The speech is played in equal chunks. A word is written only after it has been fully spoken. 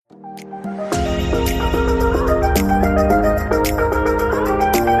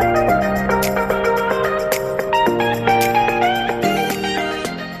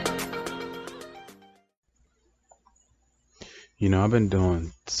I've been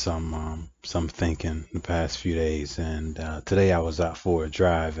doing some thinking the past few days, and today I was out for a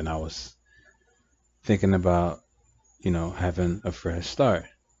drive, and I was thinking about, having a fresh start,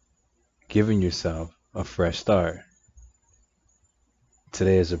 giving yourself a fresh start.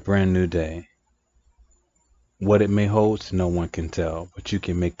 Today is a brand new day. What it may hold, no one can tell, but you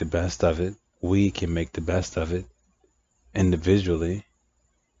can make the best of it. We can make the best of it individually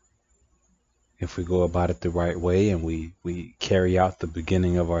if we go about it the right way and we carry out the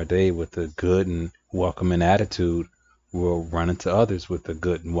beginning of our day with a good and welcoming attitude. We'll run into others with a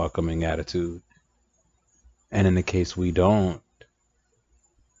good and welcoming attitude. And in the case we don't,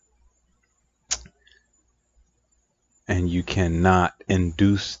 and you cannot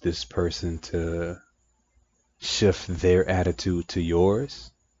induce this person to shift their attitude to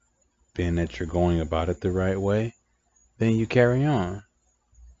yours, being that you're going about it the right way, then you carry on.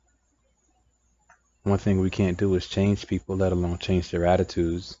 One thing we can't do is change people, let alone change their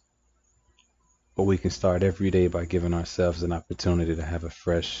attitudes. But we can start every day by giving ourselves an opportunity to have a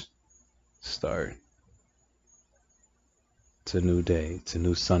fresh start. It's a new day, it's a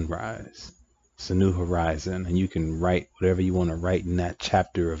new sunrise, it's a new horizon, and you can write whatever you want to write in that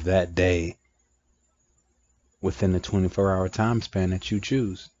chapter of that day within the 24-hour time span that you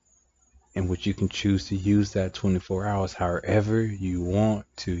choose, in which you can choose to use that 24 hours however you want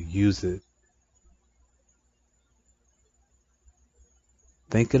to use it.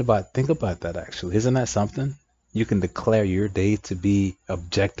 Think about that actually. Isn't that something? You can declare your day to be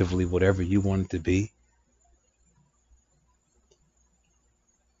objectively whatever you want it to be.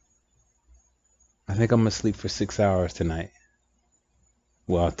 I think I'm gonna sleep for 6 hours tonight.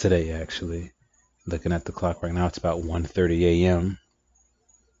 Well, today actually. Looking at the clock right now, it's about 1:30 a.m.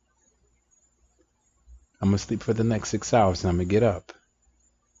 I'm gonna sleep for the next 6 hours and I'm gonna get up.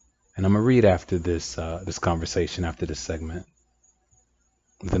 And I'm gonna read after this conversation, after this segment.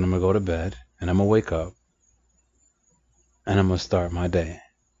 Then I'm gonna go to bed and I'm gonna wake up and I'm gonna start my day.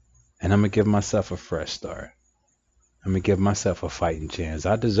 And I'm gonna give myself a fresh start. I'm gonna give myself a fighting chance.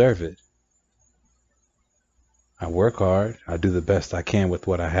 I deserve it. I work hard. I do the best I can with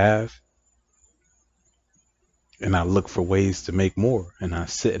what I have. And I look for ways to make more. And I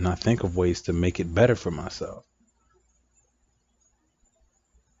sit and I think of ways to make it better for myself.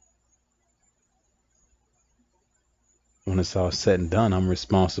 When it's all said and done, I'm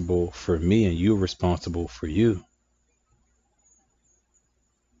responsible for me and you're responsible for you.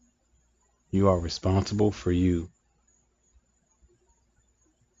 You are responsible for you.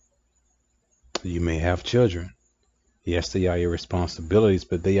 You may have children. Yes, they are your responsibilities,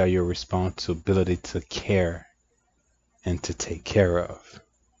 but they are your responsibility to care and to take care of.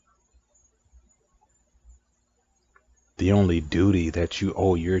 The only duty that you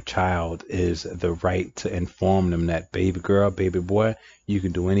owe your child is the right to inform them that, baby girl, baby boy, you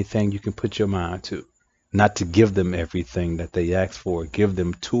can do anything you can put your mind to. Not to give them everything that they ask for. Give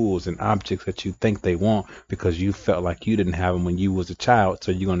them tools and objects that you think they want because you felt like you didn't have them when you was a child.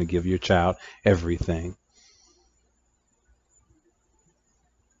 So you're going to give your child everything.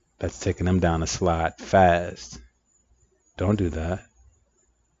 That's taking them down a slide fast. Don't do that.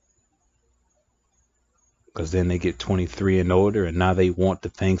 Because then they get 23 and older and now they want the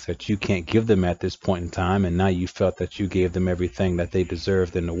things that you can't give them at this point in time. And now you felt that you gave them everything that they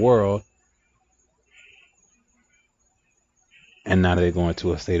deserved in the world. And now they're going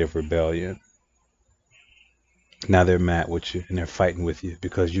to a state of rebellion. Now they're mad with you and they're fighting with you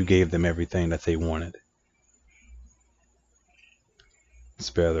because you gave them everything that they wanted.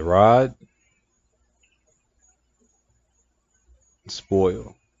 Spare the rod,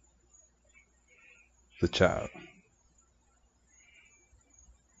 spoil the child.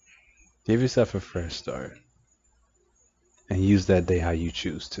 Give yourself a fresh start and use that day how you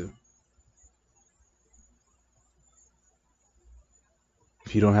choose to.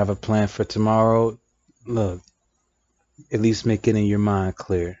 If you don't have a plan for tomorrow, look, at least make it in your mind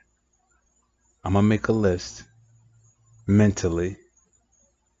clear. I'm going to make a list mentally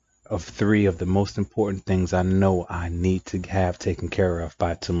of 3 of the most important things I know I need to have taken care of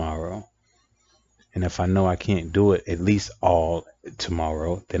by tomorrow. And if I know I can't do it at least all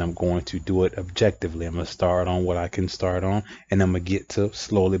tomorrow, then I'm going to do it objectively. I'm going to start on what I can start on, and I'm going to get to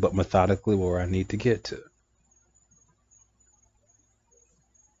slowly but methodically where I need to get to.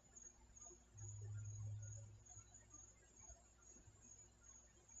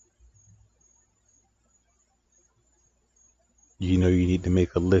 You know you need to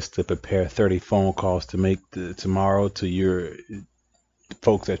make a list to prepare 30 phone calls to make tomorrow to your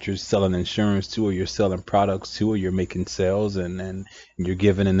folks that you're selling insurance to, or you're selling products to, or you're making sales, and you're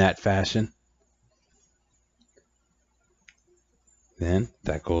giving in that fashion. Then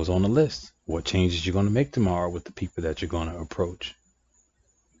that goes on the list. What changes you're going to make tomorrow with the people that you're going to approach?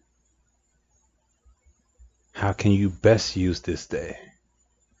 How can you best use this day?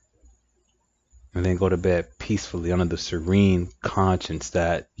 And then go to bed peacefully under the serene conscience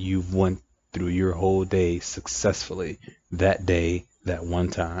that you've went through your whole day successfully that day, that one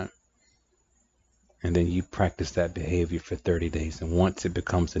time. And then you practice that behavior for 30 days. And once it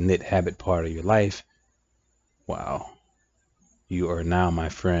becomes a knit habit part of your life, wow, you are now, my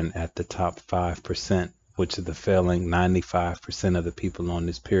friend, at the top 5%, which is the failing 95% of the people on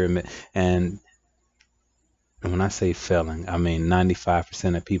this pyramid. And when I say failing, I mean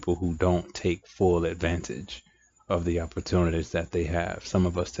 95% of people who don't take full advantage of the opportunities that they have. Some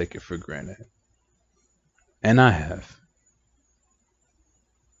of us take it for granted. And I have.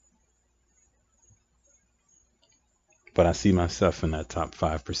 But I see myself in that top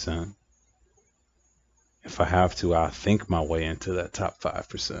 5%. If I have to, I'll think my way into that top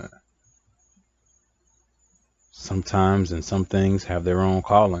 5%. Sometimes and some things have their own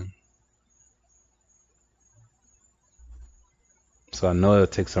calling. So I know it'll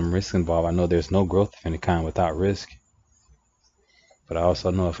take some risk involved. I know there's no growth of any kind without risk. But I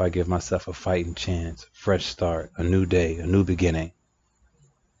also know if I give myself a fighting chance, a fresh start, a new day, a new beginning.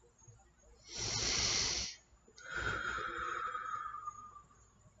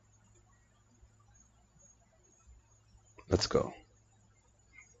 Let's go.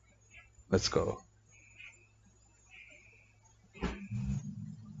 Let's go.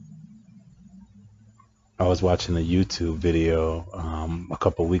 I was watching a YouTube video a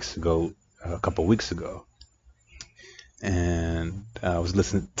couple weeks ago, and I was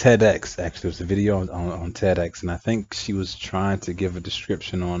listening to TEDx. Actually, there was a video on TEDx, and I think she was trying to give a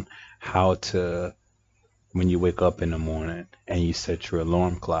description on how to, when you wake up in the morning and you set your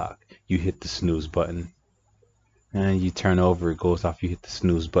alarm clock, you hit the snooze button, and you turn over, it goes off, you hit the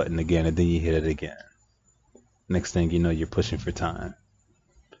snooze button again, and then you hit it again. Next thing you know, you're pushing for time.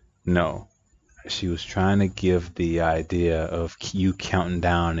 No. She was trying to give the idea of you counting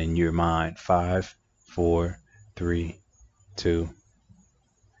down in your mind. 5, 4, 3, 2.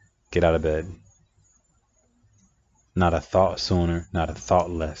 Get out of bed. Not a thought sooner, not a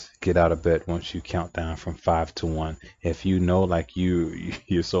thought less. Get out of bed once you count down from 5 to 1. If you know, like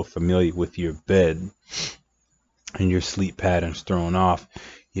you're so familiar with your bed and your sleep patterns thrown off,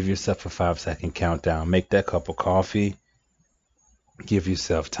 give yourself a 5-second countdown. Make that cup of coffee. Give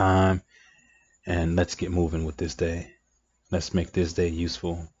yourself time. And let's get moving with this day. Let's make this day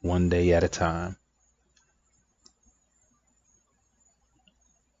useful, one day at a time.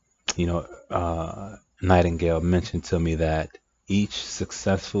 You know, Nightingale mentioned to me that each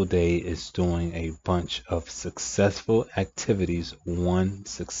successful day is doing a bunch of successful activities, one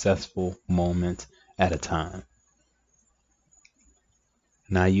successful moment at a time.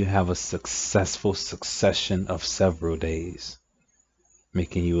 Now you have a successful succession of several days,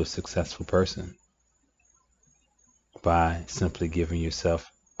 making you a successful person by simply giving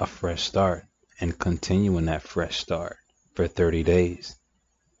yourself a fresh start and continuing that fresh start for 30 days.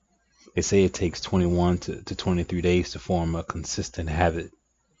 They say it takes 21 to 23 days to form a consistent habit.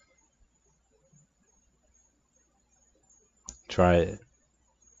 Try it.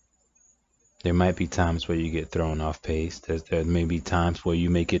 There might be times where you get thrown off pace. There may be times where you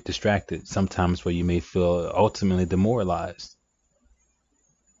may get distracted. Sometimes where you may feel ultimately demoralized.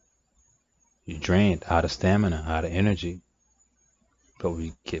 You're drained, out of stamina, out of energy. But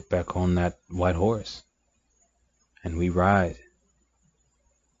we get back on that white horse and we ride.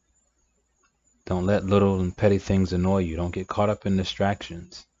 Don't let little and petty things annoy you. Don't get caught up in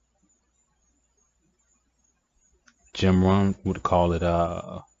distractions. Jim Rohn would call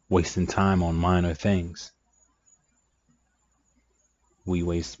it wasting time on minor things. We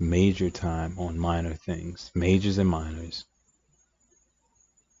waste major time on minor things, majors and minors.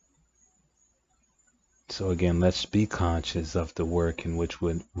 So again, let's be conscious of the work in which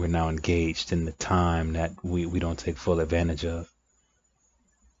we're now engaged in, the time that we don't take full advantage of.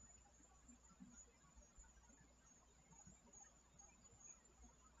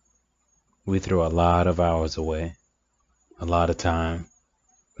 We throw a lot of hours away, a lot of time,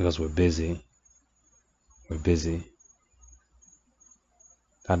 because we're busy. We're busy.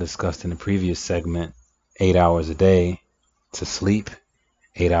 I discussed in the previous segment 8 hours a day to sleep,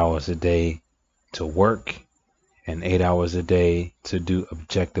 8 hours a day to work, and 8 hours a day to do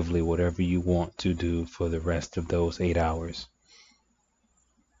objectively whatever you want to do for the rest of those 8 hours.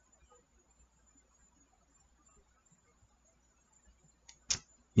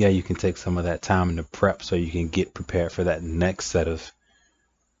 Yeah, you can take some of that time to prep so you can get prepared for that next set of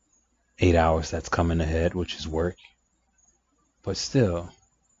 8 hours that's coming ahead, which is work. But still,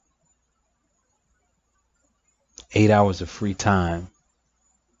 8 hours of free time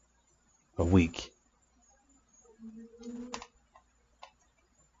a week.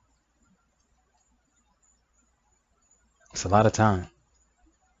 It's a lot of time.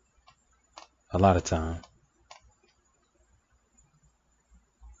 A lot of time.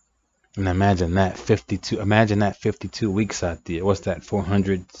 And imagine that 52 weeks out there. What's that?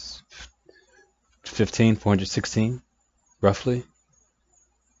 415, 416 roughly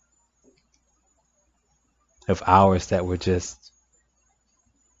of hours that were just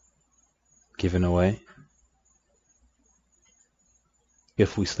given away.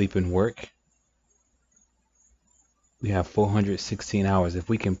 If we sleep and work, we have 416 hours. If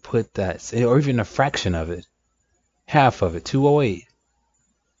we can put that, or even a fraction of it, half of it, 208,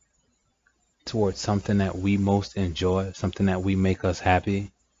 towards something that we most enjoy, something that we make us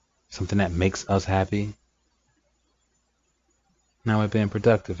happy, something that makes us happy. Now we're being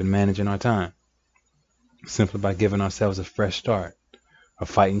productive and managing our time simply by giving ourselves a fresh start, a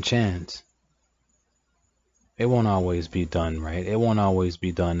fighting chance. It won't always be done right. It won't always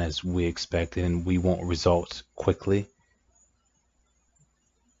be done as we expected, and we want results quickly.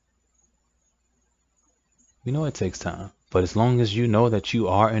 We know it takes time, but as long as you know that you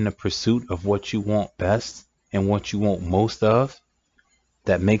are in the pursuit of what you want best and what you want most of,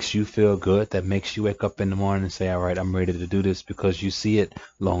 that makes you feel good, that makes you wake up in the morning and say, all right, I'm ready to do this, because you see it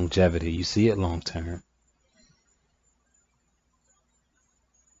longevity, you see it long term.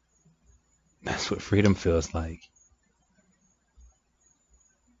 That's what freedom feels like.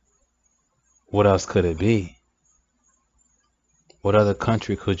 What else could it be? What other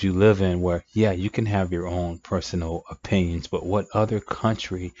country could you live in where, yeah, you can have your own personal opinions, but what other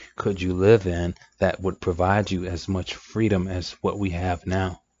country could you live in that would provide you as much freedom as what we have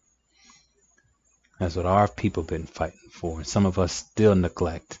now? That's what our people been fighting for, and some of us still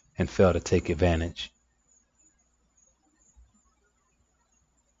neglect and fail to take advantage.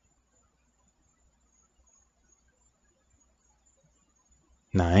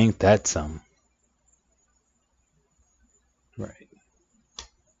 Now, ain't that something? Right,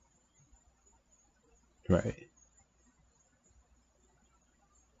 right.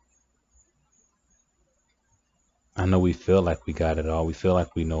 I know we feel like we got it all. We feel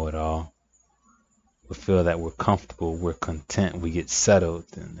like we know it all. We feel that we're comfortable, we're content, we get settled,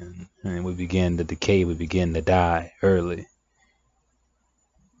 and we begin to decay, we begin to die early.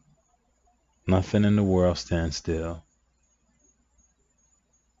 Nothing in the world stands still.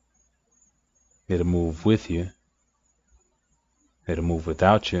 It'll move with you. It'll move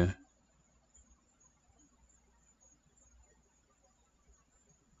without you.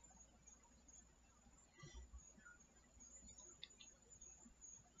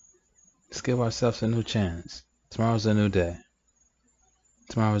 Let's give ourselves a new chance. Tomorrow's a new day.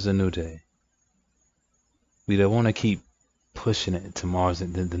 Tomorrow's a new day. We don't want to keep pushing it. Tomorrow's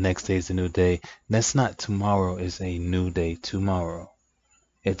the next day is a new day. That's not tomorrow is a new day. Tomorrow,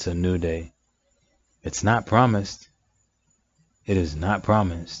 it's a new day. It's not promised. It is not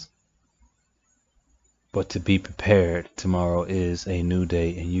promised. But to be prepared, tomorrow is a new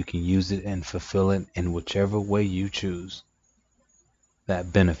day, and you can use it and fulfill it in whichever way you choose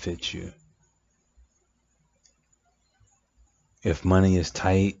that benefits you. If money is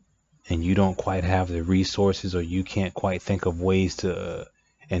tight and you don't quite have the resources, or you can't quite think of ways to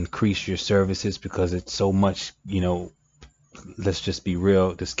increase your services because it's so much, let's just be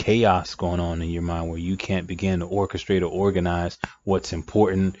real, there's chaos going on in your mind where you can't begin to orchestrate or organize what's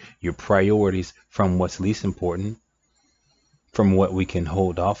important, your priorities, from what's least important, from what we can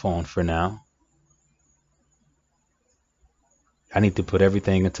hold off on for now. I need to put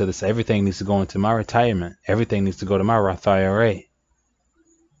everything into this. Everything needs to go into my retirement. Everything needs to go to my Roth IRA.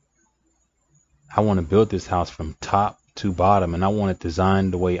 I want to build this house from top to bottom, and I want it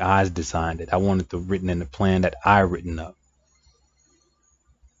designed the way I designed it. I want it written in the plan that I written up.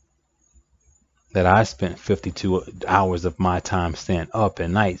 That I spent 52 hours of my time staying up at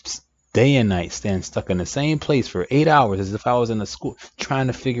night, day and night, staying stuck in the same place for 8 hours as if I was in a school, trying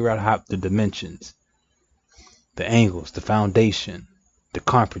to figure out how the dimensions, the angles, the foundation, the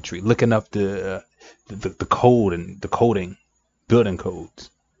carpentry, looking up the code and the coding, building codes,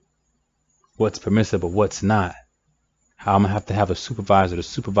 what's permissible, what's not, how I'm gonna have to have a supervisor to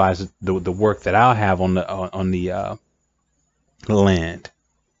supervise the work that I'll have on the land.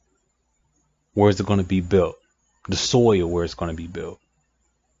 Where's it going to be built? The soil where it's going to be built.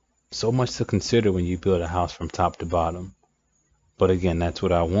 So much to consider when you build a house from top to bottom. But again, that's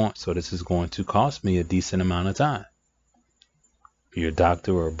what I want. So this is going to cost me a decent amount of time. If you're a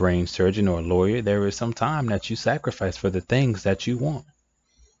doctor or a brain surgeon or a lawyer, there is some time that you sacrifice for the things that you want.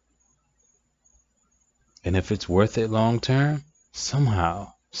 And if it's worth it long term,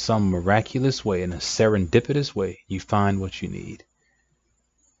 somehow, some miraculous way, in a serendipitous way, you find what you need.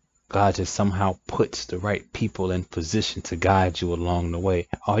 God just somehow puts the right people in position to guide you along the way.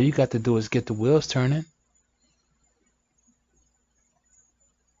 All you got to do is get the wheels turning.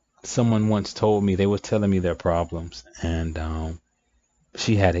 Someone once told me, they were telling me their problems, and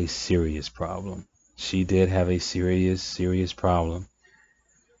she had a serious problem. She did have a serious problem.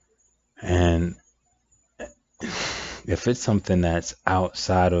 And if it's something that's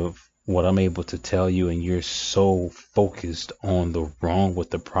outside of what I'm able to tell you, and you're so focused on the wrong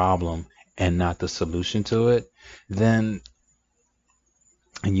with the problem and not the solution to it, then,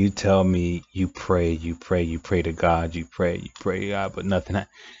 and you tell me you pray to God, you pray to God, but nothing.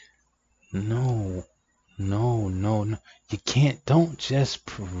 No. You can't, don't just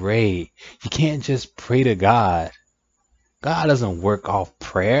pray. You can't just pray to God. God doesn't work off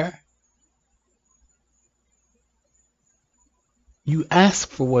prayer. You ask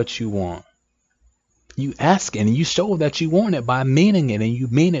for what you want. You ask and you show that you want it by meaning it, and you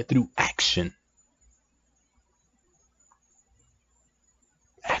mean it through action.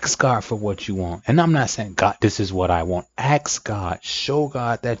 Ask God for what you want. And I'm not saying, God, this is what I want. Ask God. Show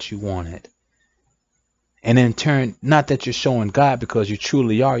God that you want it. And in turn, not that you're showing God because you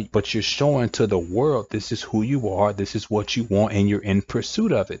truly are, but you're showing to the world, this is who you are, this is what you want, and you're in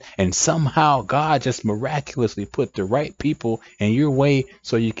pursuit of it. And somehow God just miraculously put the right people in your way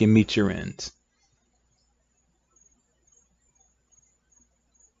so you can meet your ends.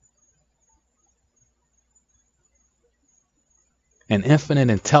 And infinite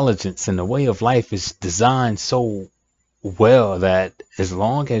intelligence and the way of life is designed so well that as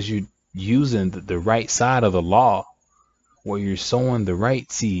long as you're using the right side of the law, where you're sowing the right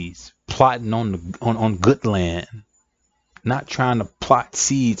seeds, plotting on good land, not trying to plot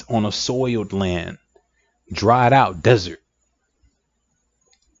seeds on a soiled land, dried out desert.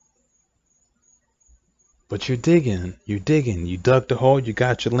 But you're digging, you dug the hole, you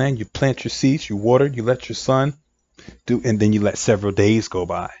got your land, you plant your seeds, you water, you let your sun do, and then you let several days go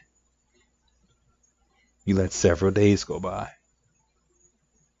by.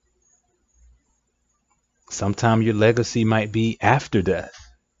 Sometime your legacy might be after death.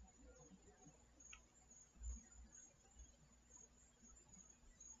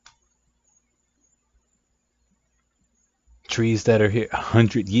 Trees that are here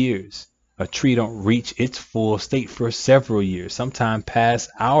 100 years. A tree don't reach its full state for several years, sometimes past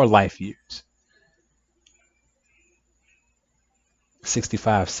our life years.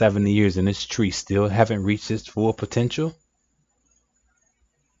 65, 70 years, and this tree still haven't reached its full potential.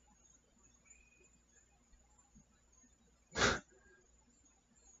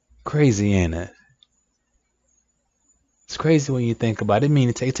 Crazy, ain't it? It's crazy when you think about it. I mean,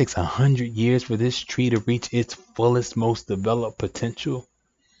 it takes 100 years for this tree to reach its fullest, most developed potential,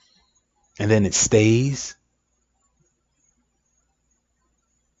 and then it stays.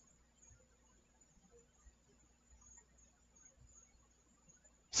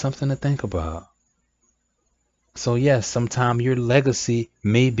 Something to think about. So yes, sometime your legacy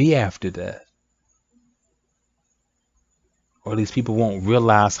may be after death. Or at least people won't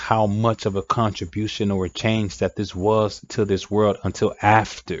realize how much of a contribution or a change that this was to this world until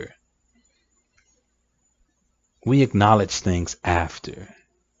after. We acknowledge things after.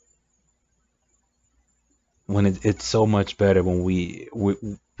 When it's so much better when we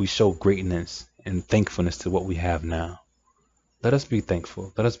show greatness and thankfulness to what we have now. Let us be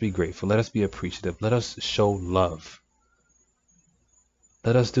thankful. Let us be grateful. Let us be appreciative. Let us show love.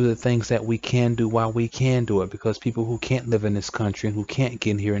 Let us do the things that we can do while we can do it, because people who can't live in this country and who can't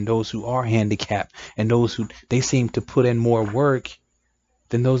get here, and those who are handicapped, and those who, they seem to put in more work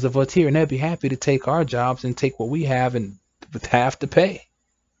than those of us here, and they'd be happy to take our jobs and take what we have and with half the pay.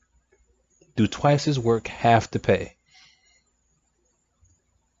 Do twice as work, half the pay.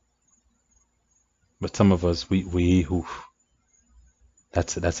 But some of us, we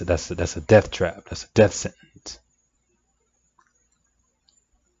that's a death trap. That's a death sentence.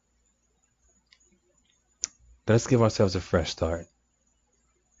 Let's give ourselves a fresh start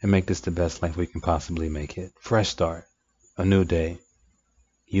and make this the best life we can possibly make it. Fresh start, a new day.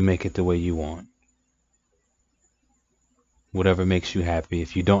 You make it the way you want. Whatever makes you happy.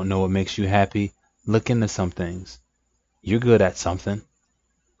 If you don't know what makes you happy, look into some things. You're good at something.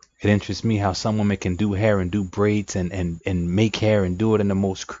 It interests me how some women can do hair and do braids and make hair and do it in the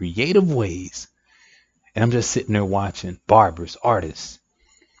most creative ways. And I'm just sitting there watching barbers, artists,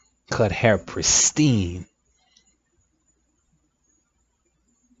 cut hair pristine.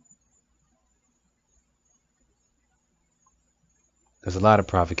 There's a lot of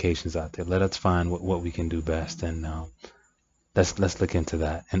provocations out there. Let us find what we can do best, and let's look into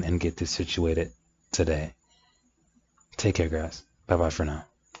that and get this situated today. Take care, guys. Bye bye for now.